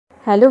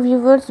Hello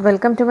viewers,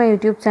 welcome to my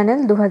YouTube channel.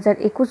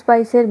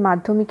 2021-22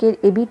 মাধ্যমিকের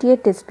ABTA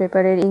test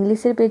পেপারের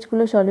ইংলিশের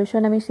পেজগুলো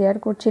সলিউশন আমি শেয়ার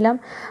করছিলাম।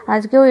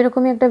 আজকেও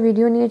এরকমই একটা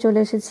ভিডিও নিয়ে চলে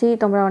এসেছি।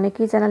 তোমরা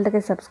অনেকেই চ্যানেলটাকে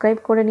সাবস্ক্রাইব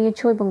করে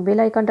নিয়েছো এবং বেল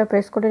আইকনটা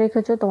প্রেস করে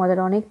রেখেছো, তোমাদের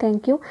অনেক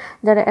থ্যাংক ইউ।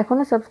 যারা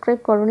এখনও সাবস্ক্রাইব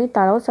করোনি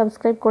তারাও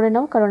সাবস্ক্রাইব করে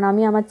নাও, কারণ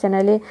আমি আমার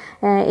চ্যানেলে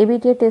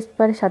ABTA টেস্ট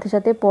পেপারের সাথে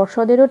সাথে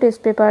পর্ষদেরও টেস্ট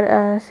পেপার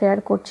শেয়ার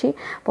করছি,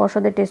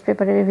 পর্ষদের টেস্ট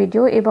পেপারের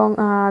ভিডিও। এবং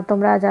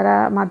তোমরা যারা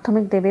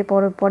মাধ্যমিক দেবে,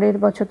 পরের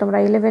বছর তোমরা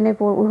 11-এ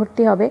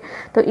ভর্তি হবে,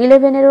 তো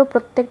 11-এরও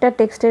প্রত্যেকটা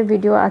টেক্সটের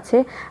ভিডিও আছে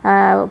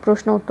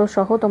প্রশ্ন উত্তর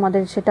সহ,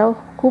 তোমাদের সেটাও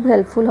খুব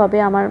হেল্পফুল হবে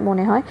আমার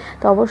মনে হয়।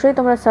 তো অবশ্যই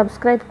তোমরা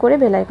সাবস্ক্রাইব করে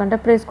বেল আইকনটা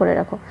প্রেস করে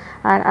রাখো।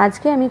 আর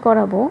আজকে আমি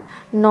করাবো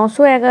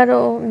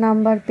 911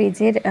 নাম্বার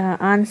পেজের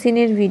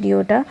আনসিনের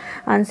ভিডিওটা,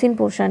 আনসিন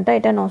পোর্শনটা।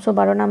 এটা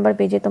 912 নাম্বার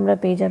পেজে তোমরা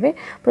পেয়ে যাবে।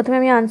 প্রথমে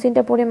আমি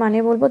আনসিনটা পড়ে মানে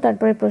বলবো,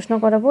 তারপরে প্রশ্ন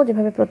করাবো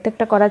যেভাবে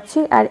প্রত্যেকটা করাচ্ছি।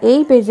 আর এই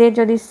পেজে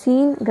যদি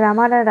সিন,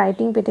 গ্রামার আর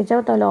রাইটিং পেতে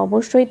চাও তাহলে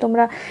অবশ্যই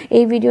তোমরা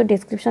এই ভিডিও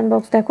ডেসক্রিপশন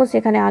বক্স দেখো,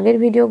 সেখানে আগের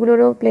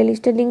ভিডিওগুলোরও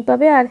প্লেলিস্টের লিঙ্ক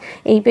পাবে, আর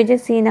এই পেজে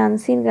সিন,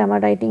 আনসিন, গ্রামার,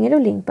 রাইটিংয়েরও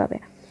লিঙ্ক পাবে।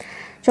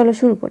 চলো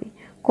শুরু করি।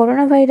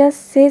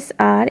 Coronaviruses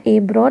are a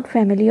broad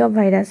family of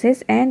viruses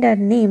and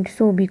are named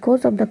so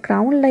because of the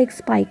crown-like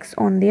spikes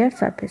on their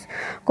surface.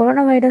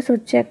 Corona virus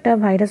হচ্ছে একটা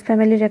ভাইরাস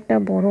ফ্যামিলির একটা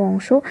বড়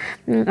অংশ।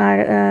 আর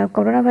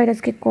করোনা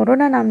ভাইরাসকে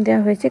করোনা নাম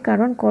দেওয়া হয়েছে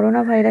কারণ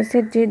করোনা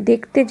ভাইরাসের যে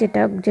দেখতে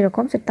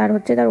যেরকম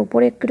তার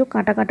উপরে একটু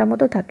কাঁটা কাঁটা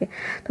মতো থাকে।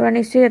 তোমরা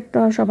নিশ্চয়ই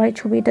সবাই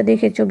ছবিটা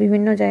দেখেছো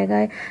বিভিন্ন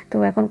জায়গায়। তো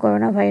এখন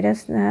করোনা ভাইরাস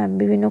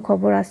বিভিন্ন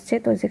খবর আসছে,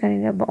 তো সেখানে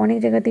অনেক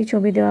জায়গাতেই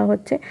ছবি দেওয়া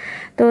হচ্ছে।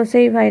 তো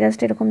সেই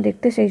ভাইরাসটা এরকম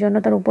দেখতে, সেই জন্য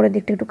তার উপরের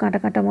দিকটা একটু কাঁটা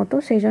কাঁটা মতো,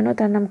 সেই জন্য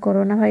তার নাম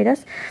corona virus.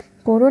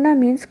 Corona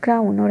means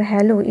crown or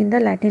hello in the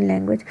Latin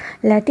language.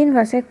 Latin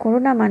ভাষায়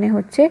করোনা মানে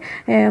হচ্ছে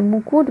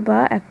মুকুট বা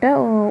একটা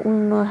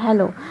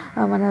হ্যালো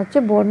মানে হচ্ছে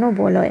বর্ণ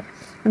বলয়।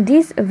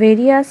 This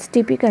virus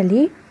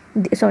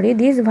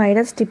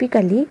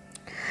typically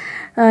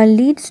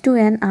leads to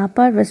an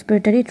upper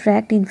respiratory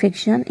tract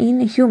infection in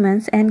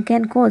humans and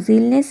can cause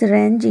illness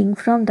ranging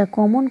from the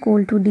common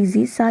cold to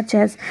disease such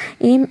as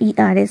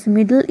MERS,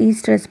 Middle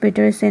East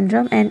Respiratory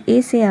Syndrome, and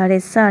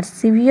SARS, SARS,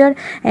 Severe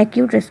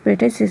Acute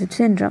Respiratory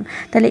Syndrome.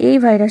 তাহলে এই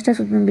ভাইরাসটা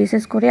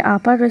বিশেষ করে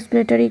upper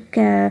respiratory,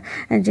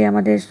 যে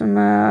আমাদের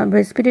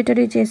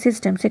respiratory যে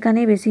system,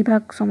 সেখানেই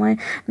বেশিরভাগ সময়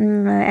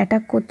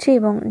অ্যাটাক করছে,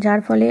 এবং যার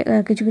ফলে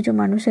কিছু কিছু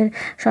মানুষের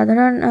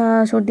সাধারণ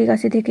সর্দি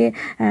কাশি থেকে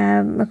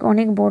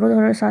অনেক বড়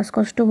ধরনের শ্বাসকষ্ট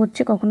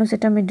হচ্ছে। কখনো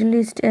সেটা মিডল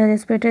ইস্ট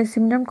রেসপিরেটরি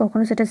সিনড্রোম,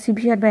 কখনো সেটা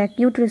সিভিয়ার বা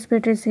অ্যাকিউট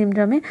রেসপিরেটরি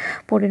সিনড্রোমে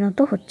পরিণত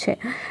হচ্ছে।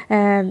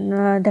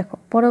 দেখো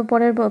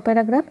পরের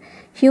paragraph.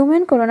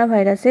 Human corona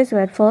viruses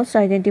war first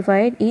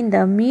identified in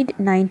the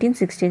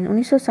mid-1916।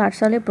 1960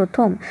 সালে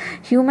প্রথম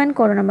হিউম্যান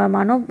করোনা বা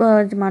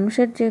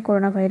মানুষের যে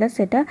করোনা ভাইরাস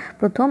সেটা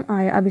প্রথম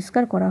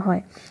আবিষ্কার করা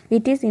হয়।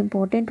 It is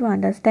important to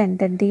understand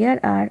that there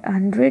R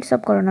hundreds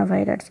of corona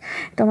virus.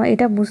 তোমার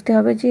এটা বুঝতে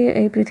হবে যে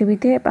এই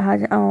পৃথিবীতে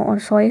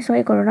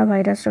শয়ে করোনা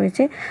ভাইরাস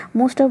রয়েছে।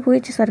 Most of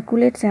which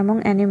সার্কুলেটস among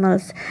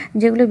animals,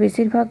 যেগুলো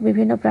বেশিরভাগ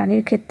বিভিন্ন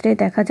প্রাণীর ক্ষেত্রে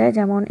দেখা যায়,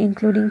 যেমন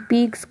including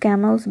pigs,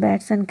 CAMELS,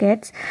 bats and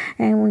cats.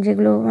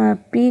 যেগুলো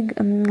পিগ,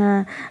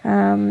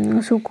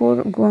 শূকর,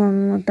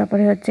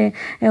 তারপরে হচ্ছে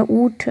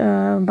উট,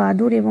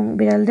 বাদুড় এবং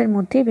বিড়ালদের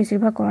মধ্যেই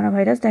বেশিরভাগ করোনা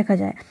ভাইরাস দেখা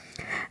যায়।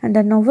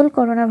 The novel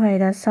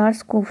coronavirus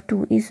SARS-CoV-2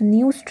 is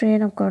new strain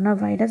of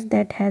coronavirus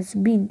that has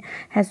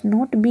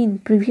not been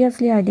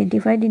previously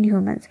identified in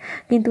humans.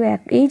 কিন্তু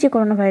এই যে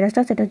করোনা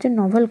ভাইরাসটা সেটা হচ্ছে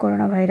নভেল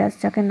করোনা ভাইরাস,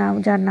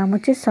 যার নাম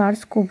হচ্ছে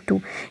SARS-CoV-2।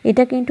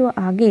 এটা কিন্তু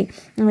আগে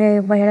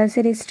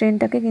ভাইরাসের এই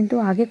স্ট্রেনটাকে কিন্তু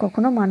আগে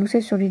কখনো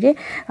মানুষের শরীরে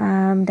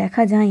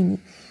দেখা যায়নি।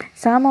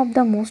 Some of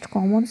the most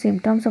common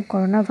symptoms of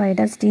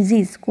coronavirus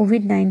disease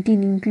COVID-19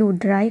 include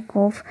dry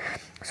cough,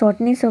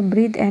 shortness of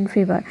breath and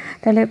fever.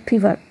 তাহলে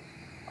ফিভার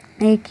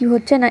এই কী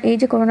হচ্ছে না, এই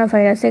যে করোনা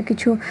ভাইরাসের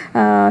কিছু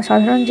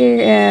সাধারণ যে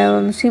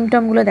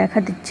সিমটমগুলো দেখা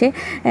দিচ্ছে,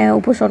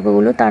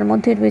 উপসর্গগুলো, তার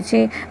মধ্যে রয়েছে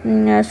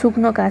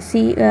শুকনো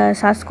কাশি,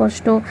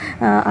 শ্বাসকষ্ট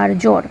আর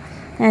জ্বর।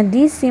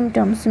 These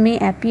symptoms may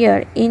appear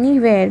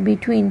anywhere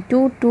between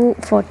 2 to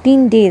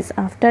 14 days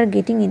after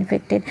getting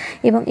infected.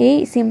 এবং এই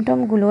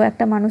সিমটমগুলো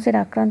একটা মানুষের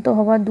আক্রান্ত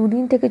হওয়ার 2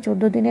 দিন থেকে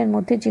 14 দিনের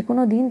মধ্যে যে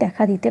কোনো দিন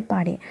দেখা দিতে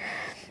পারে।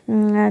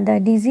 The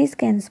disease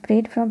can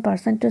spread from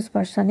person to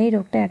person. এই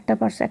রোগটা একটা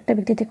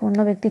ব্যক্তি থেকে অন্য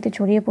ব্যক্তিতে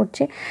ছড়িয়ে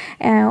পড়ছে।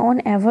 On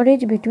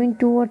average between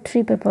 2 or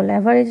 3 people,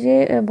 অ্যাভারেজে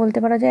বলতে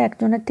পারা যায়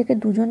একজনের থেকে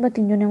 2 জন বা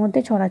 3 জনের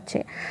মধ্যে ছড়াচ্ছে।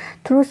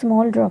 Through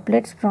small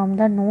droplets from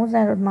the nose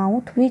R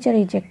mouth which are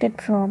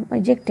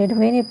ejected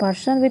when a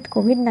person with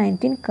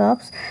COVID-19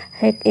 coughs,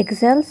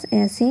 exhales,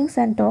 sings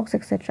and talks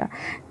etc.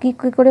 কী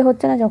করে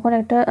হচ্ছে না, যখন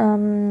একটা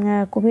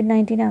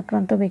COVID-19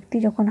 আক্রান্ত ব্যক্তি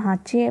যখন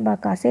হাঁচে বা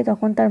কাশে,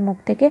 তখন তার মুখ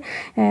থেকে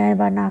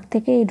বা নাক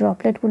থেকে এই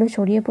ড্রপলেটগুলো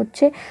ছড়িয়ে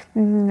পড়ছে।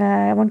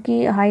 এমনকি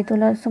হাই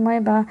তোলার সময়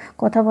বা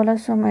কথা বলার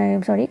সময়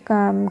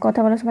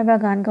বা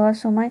গান গাওয়ার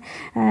সময়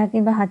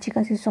কিংবা হাঁচি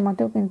কাশির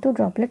সময়তেও কিন্তু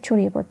ড্রপলেট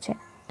ছড়িয়ে পড়ছে।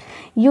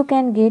 You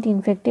can get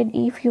infected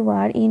if you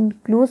are in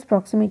close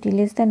proximity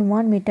less than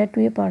 1 meter to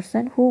a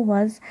person who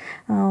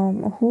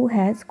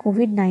has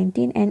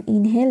COVID-19 and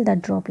inhale the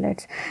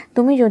droplets.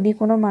 তুমি যদি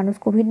কোনো মানুষ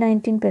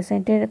কোভিড-19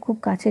 পেশেন্টের খুব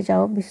কাছে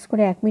যাও, বিশেষ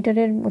করে 1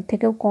 মিটারের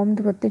থেকেও কম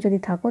দূরত্বে যদি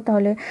থাকো,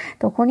 তাহলে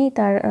তখনই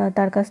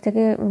তার কাছ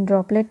থেকে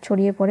ড্রপলেট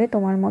ছড়িয়ে পড়ে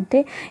তোমার মধ্যে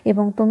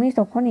এবং তুমি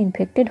তখন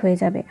ইনফেক্টেড হয়ে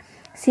যাবে।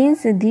 Since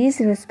these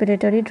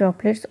respiratory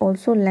droplets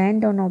also land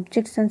on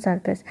objects and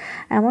surface,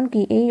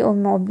 এমনকি এই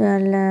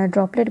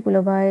ড্রপলেটগুলো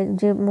বা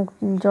যে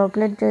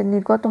ড্রপলেট যে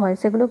নির্গত হয়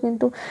সেগুলো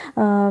কিন্তু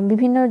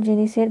বিভিন্ন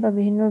জিনিসের বা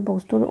বিভিন্ন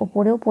বস্তুর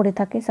ওপরেও পড়ে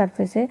থাকে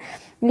সারফেসে।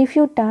 If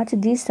you touch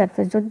this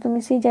surface, যদি তুমি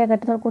সেই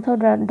জায়গাটা ধর কোথাও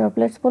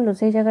ড্রপলেটস পড়লো,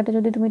 সেই জায়গাটা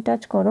যদি তুমি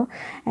টাচ করো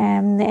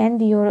অ্যান্ড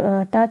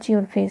টাচ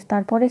ইউর ফেস,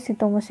 তারপরে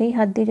তোমার সেই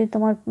হাত দিয়ে যদি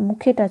তোমার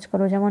মুখে টাচ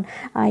করো, যেমন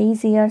আইস,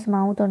 ইয়ার্স,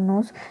 মাউথ অর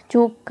নোজ,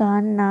 চোখ,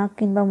 কান, নাক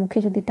কিংবা মুখে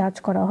যদি টাচ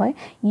করা হয়,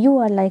 you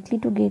are likely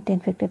to get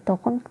infected,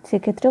 তখন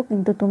সেক্ষেত্রেও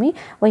কিন্তু তুমি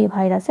ওই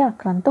ভাইরাসে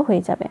আক্রান্ত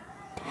হয়ে যাবে।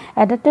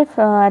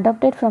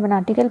 Adopted from an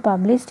article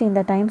published in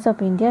the Times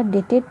of India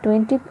dated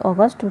 20th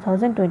August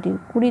 2020,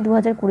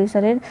 2020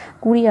 সালের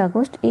 20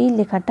 আগস্ট এই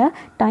লেখাটা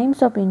টাইমস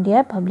অফ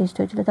ইন্ডিয়ায় পাবলিশড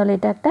হয়েছিল। তাহলে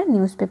এটা একটা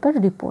নিউজ পেপার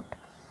রিপোর্ট।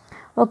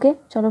 ওকে,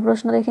 চলো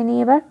প্রশ্ন দেখে নিই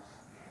এবার।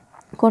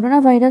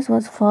 Coronavirus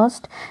was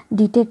first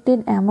detected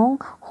among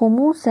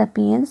Homo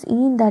sapiens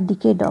in the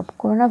decade of,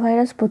 corona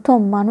virus প্রথম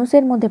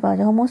মানুষের মধ্যে পাওয়া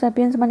যায়। হোমো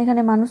স্যাপিয়েন্স মানে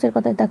এখানে মানুষের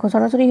কথা, দেখো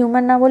সরাসরি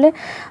হিউম্যান না বলে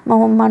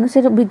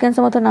মানুষের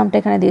বিজ্ঞানসম্মত নামটা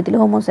এখানে দিয়ে দিল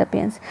হোমো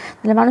স্যাপিয়েন্স।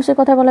 তাহলে মানুষের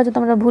কথা বলা যায়,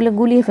 তোমরা ভুলে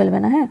গুলিয়ে ফেলবে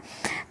না। হ্যাঁ,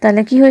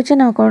 তাহলে কি হয়েছে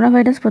না, করোনা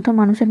ভাইরাস প্রথম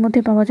মানুষের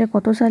মধ্যে পাওয়া যায়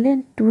কত সালে?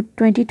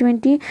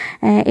 2020,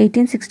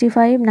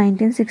 1865,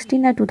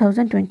 1916 আর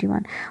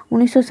 2021।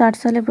 1960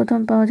 সালে প্রথম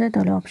পাওয়া যায়,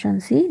 তাহলে option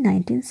C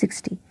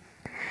 1960।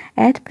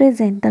 At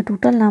present, the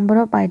total number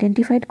of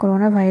identified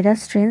coronavirus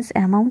strains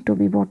amount to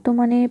be,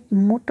 বর্তমানে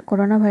মোট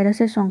করোনা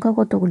ভাইরাসের সংখ্যা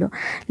কতগুলো?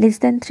 less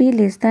than 3,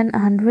 less than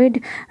 100,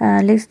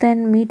 less than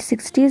mid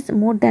 60s,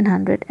 more than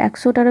 100,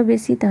 100টারও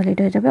বেশি, তাহলে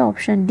এটা হয়ে যাবে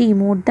option D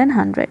more than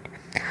 100।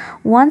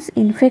 Once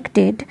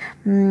infected,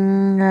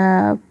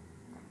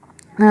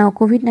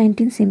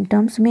 COVID-19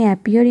 symptoms may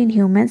appear in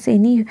humans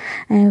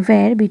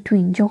anywhere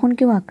between, যখন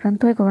কেউ আক্রান্ত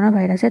হয় করোনা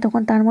ভাইরাসে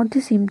তখন তার মধ্যে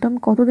সিমটম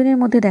কতদিনের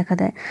মধ্যে দেখা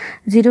দেয়?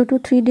 0 to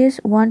 3 days,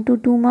 1 to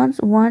 2 months,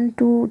 1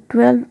 to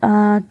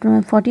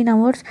 14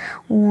 hours,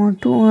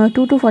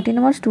 2 to 14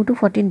 hours, 2 to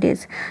 14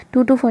 days,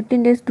 2 to 14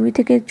 days, 2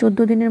 থেকে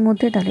 14 দিনের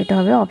মধ্যে, তাহলে এটা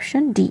হবে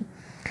option D.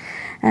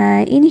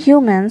 In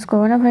humans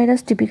corona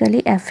virus typically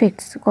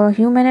affects,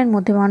 হিউম্যানের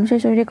মধ্যে মানুষের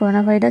শরীরে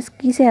করোনা ভাইরাস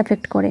কিসে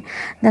অ্যাফেক্ট করে?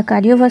 The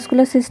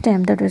cardiovascular system,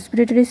 the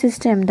respiratory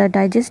system, the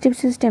digestive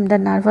system, the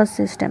nervous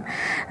system.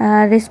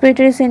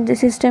 Respiratory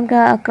সিস্টেমকে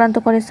আক্রান্ত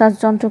করে,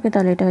 শ্বাসযন্ত্রকে,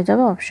 তাহলে এটা হয়ে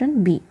যাবে option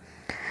B.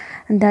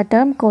 The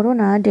term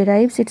corona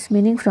ডেরাইভস its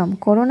meaning from,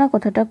 corona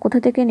কথাটা কোথা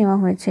থেকে নেওয়া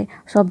হয়েছে?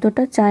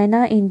 শব্দটা চায়না,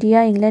 ইন্ডিয়া,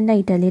 ইংল্যান্ড না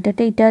ইটালি? এটা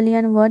একটা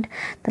ইটালিয়ান ওয়ার্ড,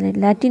 তাহলে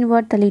ল্যাটিন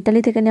ওয়ার্ড, তাহলে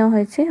ইটালি থেকে নেওয়া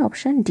হয়েছে,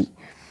 option D.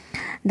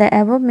 The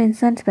above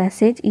mentioned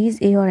passage is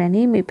a or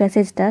any,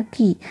 প্যাসেজটা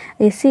কি?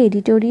 এসে,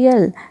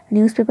 এডিটোরিয়াল,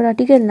 নিউজ পেপার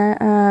আর্টিকেল না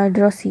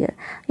ড্রসিয়ার?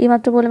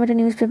 এইমাত্র বললাম এটা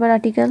নিউজ পেপার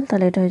আর্টিকেল,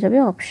 তাহলে এটা হয়ে যাবে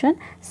অপশান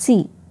সি।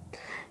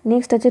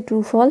 নেক্সট আছে ট্রু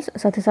ফলস,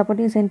 সাথে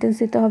সাপোর্টিং সেন্টেন্স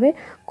দিতে হবে।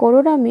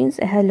 Corona means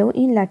hello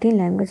in Latin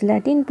language,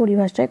 Latin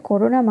পরিভাষায়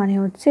করোনা মানে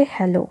হচ্ছে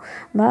হ্যালো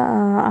বা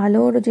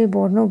আলোর যে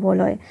বর্ণ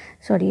বলয়,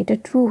 সরি এটা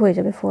ট্রু হয়ে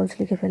যাবে, ফলস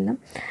লিখে ফেললাম,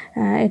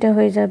 এটা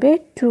হয়ে যাবে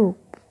ট্রু।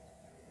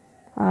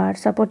 আর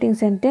সাপোর্টিং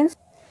সেন্টেন্স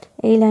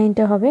এই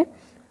লাইনটা হবে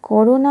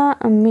corona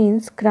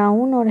means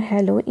crown or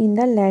hello in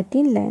the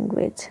Latin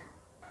language.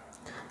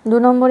 2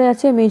 নম্বরে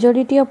আছে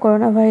majority of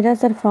corona virus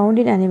are found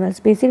in animals,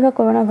 বেশিরভাগ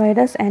করোনা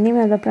ভাইরাস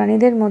অ্যানিম্যাল বা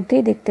প্রাণীদের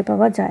মধ্যেই দেখতে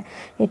পাওয়া যায়,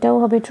 এটাও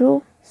হবে ট্রু।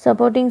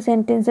 সাপোর্টিং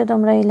সেন্টেন্সে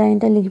তোমরা এই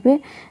লাইনটা লিখবে,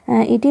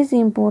 it is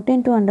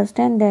important to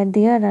understand that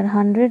there R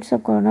hundreds of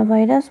corona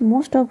virus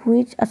most of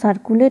which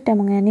circulate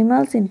among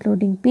animals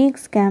including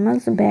pigs,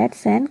 CAMELS,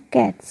 bats and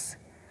cats.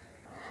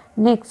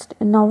 Next,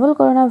 novel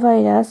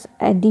coronavirus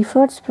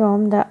differs from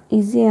the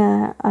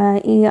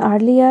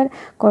earlier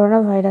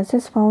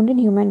coronaviruses found in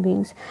human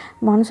beings.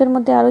 মানুষের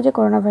মধ্যে আরও যে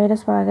corona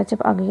virus পাওয়া গেছে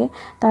আগে,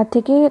 তার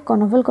থেকে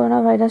novel corona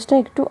ভাইরাসটা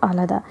একটু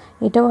আলাদা,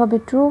 এটাও হবে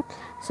ট্রু।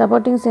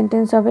 সাপোর্টিং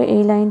সেন্টেন্স হবে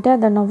এই লাইনটা,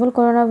 the novel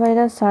corona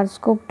virus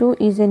SARS-CoV-2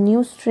 is a new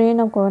strain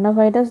of corona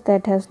virus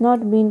that has not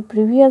been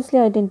previously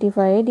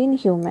identified in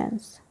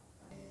humans.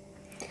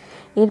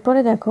 এরপরে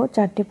দেখো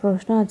 4টি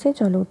প্রশ্ন আছে,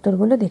 চলো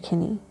উত্তরগুলো দেখে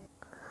নিই।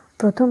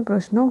 প্রথম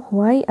প্রশ্ন,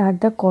 why are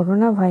the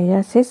corona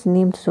viruses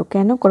named so,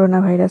 কেন করোনা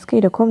ভাইরাসকে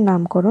এরকম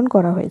নামকরণ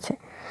করা হয়েছে?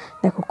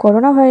 দেখো,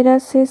 corona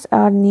viruses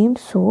R named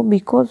so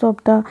because of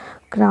the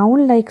crown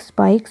like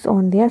spikes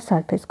on their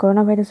surface,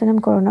 corona ভাইরাসের নাম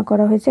করোনা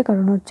করা হয়েছে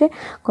কারণ হচ্ছে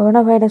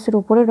করোনা ভাইরাসের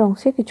উপরের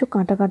অংশে কিছু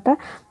কাঁটা কাঁটা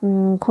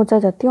খোঁচা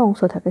জাতীয় অংশ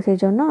থাকে, সেই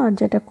জন্য। আর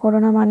যেটা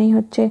করোনা মানেই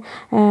হচ্ছে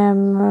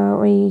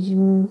ওই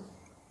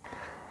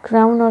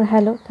ক্রাউন অর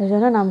হ্যালো, সেই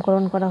জন্য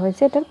নামকরণ করা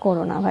হয়েছে এটার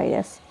করোনা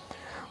ভাইরাস।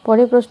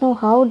 পরের প্রশ্ন,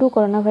 how do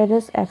corona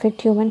virus affect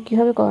human,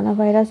 কীভাবে করোনা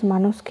ভাইরাস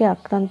মানুষকে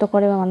আক্রান্ত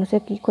করে বা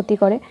মানুষের কী ক্ষতি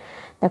করে?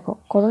 দেখো,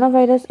 corona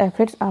virus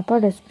affects upper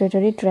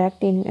respiratory tract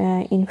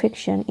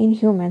infection in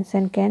humans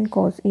and can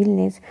cause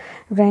illness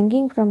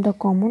ranging from the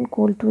common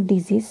cold to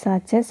disease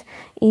such as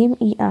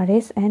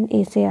MERS and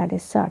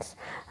SARS SARS।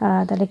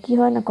 তাহলে কী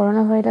হয় না,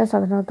 করোনা ভাইরাস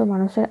সাধারণত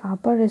মানুষের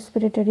আপার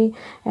রেসপিরেটরি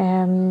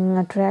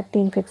ট্র্যাক্ট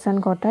ইনফেকশান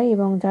ঘটায়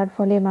এবং যার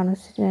ফলে মানুষ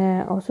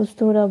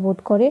অসুস্থরা বোধ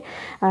করে,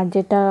 আর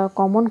যেটা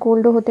কমন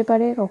কোল্ডও হতে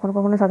পারে, কখনো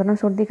কখনো সাধারণ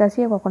সর্দি কাশি,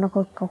 কখনো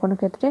কখনো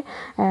ক্ষেত্রে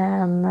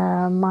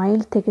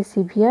মাইল্ড থেকে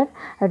সিভিয়ার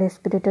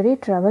রেসপিরেটরি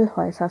ট্রাভেল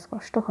হয়,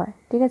 শ্বাসকষ্ট হয়।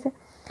 ঠিক আছে,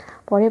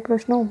 পরের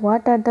প্রশ্ন,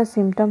 what are the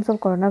symptoms of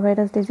corona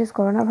virus disease?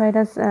 Corona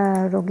virus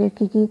রোগের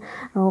কী কী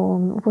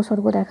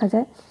উপসর্গ দেখা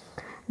যায়?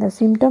 The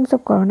symptoms of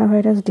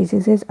coronavirus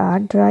diseases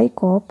are dry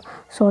cough,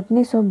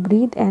 shortness of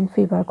breath and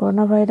fever।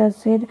 Corona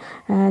ভাইরাসের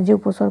যে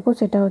উপসর্গ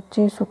সেটা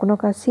হচ্ছে শুকনো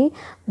কাশি,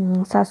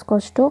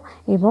 শ্বাসকষ্ট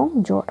এবং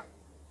জ্বর।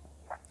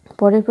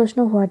 পরের প্রশ্ন,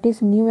 what is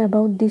new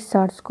about this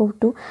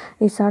SARS-CoV-2?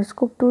 এই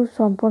SARS-CoV-2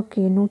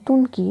 সম্পর্কে নতুন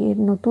কি, এর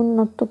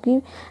নতুনত্ব কি?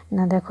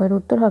 না দেখো, এর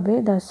উত্তর হবে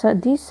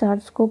this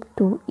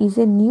SARS-CoV-2 is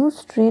a new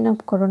strain of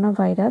corona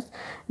virus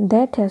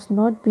that has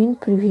not been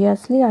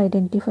previously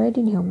identified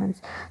in humans.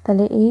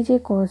 তাহলে এই যে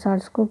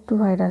SARS-CoV-2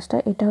 ভাইরাসটা,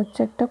 এটা হচ্ছে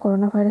একটা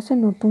করোনা ভাইরাসের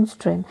নতুন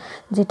স্ট্রেন,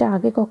 যেটা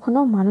আগে কখনো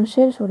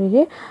মানুষের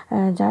শরীরে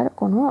যার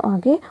কোনো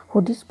আগে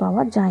হদিস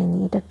পাওয়া যায়নি।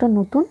 এটা একটা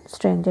নতুন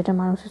স্ট্রেন যেটা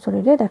মানুষের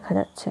শরীরে দেখা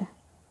যাচ্ছে।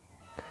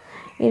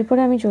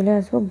 এরপরে আমি চলে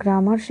আসবো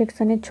গ্রামার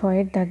সেকশানের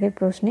 6 দাগের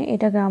প্রশ্নে।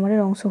 এটা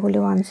গ্রামারের অংশ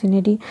হলেও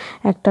আনসিনেরই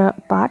একটা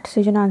পার্ট,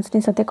 সেই জন্য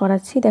আনসিনের সাথে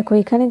করাচ্ছি। দেখো,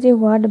 এখানে যে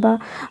ওয়ার্ড বা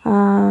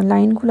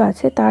লাইনগুলো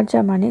আছে তার যা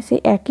মানে, সেই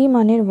একই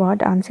মানের ওয়ার্ড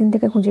আনসিন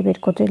থেকে খুঁজে বের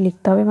করতে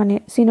লিখতে হবে, মানে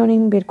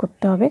সিনোনিম বের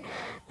করতে হবে।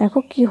 দেখো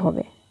কি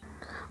হবে।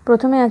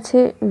 প্রথমে আছে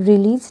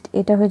রিলিজড,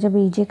 এটা হয়ে যাবে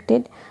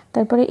ইজেক্টেড।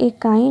 তারপরে a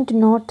kind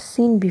not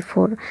seen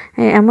before,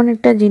 এমন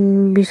একটা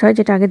বিষয়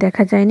যেটা আগে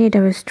দেখা যায়নি, এটা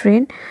হবে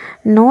স্ট্রেন।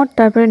 নট,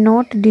 তারপরে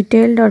নট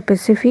ডিটেলড অর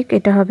স্পেসিফিক,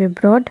 এটা হবে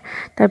ব্রড।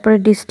 তারপরে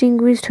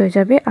ডিস্টিংগুইশড হয়ে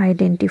যাবে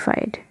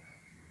আইডেন্টিফাইড।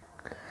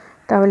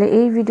 তাহলে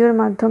এই ভিডিওর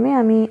মাধ্যমে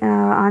আমি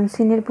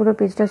আনসিনের পুরো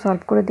পেজটা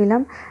সলভ করে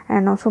দিলাম।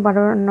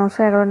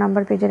 911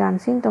 নাম্বার পেজের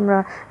আনসিন। তোমরা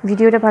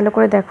ভিডিওটা ভালো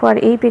করে দেখো। আর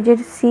এই পেজের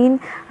সিন,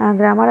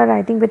 গ্রামার আর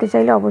রাইটিং পেতে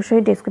চাইলে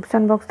অবশ্যই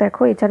ডেসক্রিপশন বক্স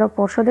দেখো। এছাড়াও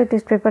পর্ষদের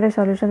টেস্ট পেপারের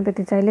সলিউশন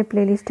পেতে চাইলে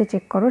প্লেলিস্টে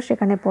চেক করো,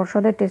 সেখানে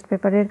পর্ষদের টেস্ট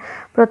পেপারের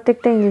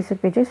প্রত্যেকটা ইংলিশের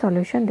পেজে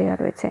সলিউশন দেওয়া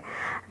রয়েছে।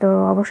 তো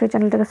অবশ্যই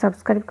চ্যানেলটাকে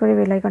সাবস্ক্রাইব করে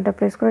বেল আইকনটা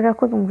প্রেস করে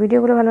রাখো এবং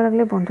ভিডিওগুলো ভালো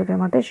লাগলে বন্ধুদের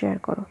মধ্যে শেয়ার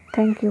করো।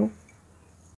 Thank you.